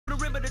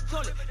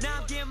toilet. Now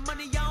I'm getting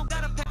money, I don't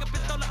gotta pack a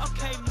pistola.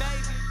 Okay,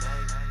 maybe.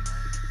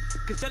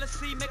 Cause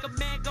jealousy make a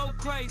man go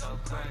crazy.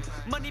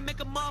 Money make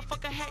a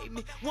motherfucker hate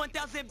me.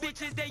 1,000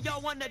 bitches, they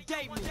all wanna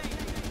date me.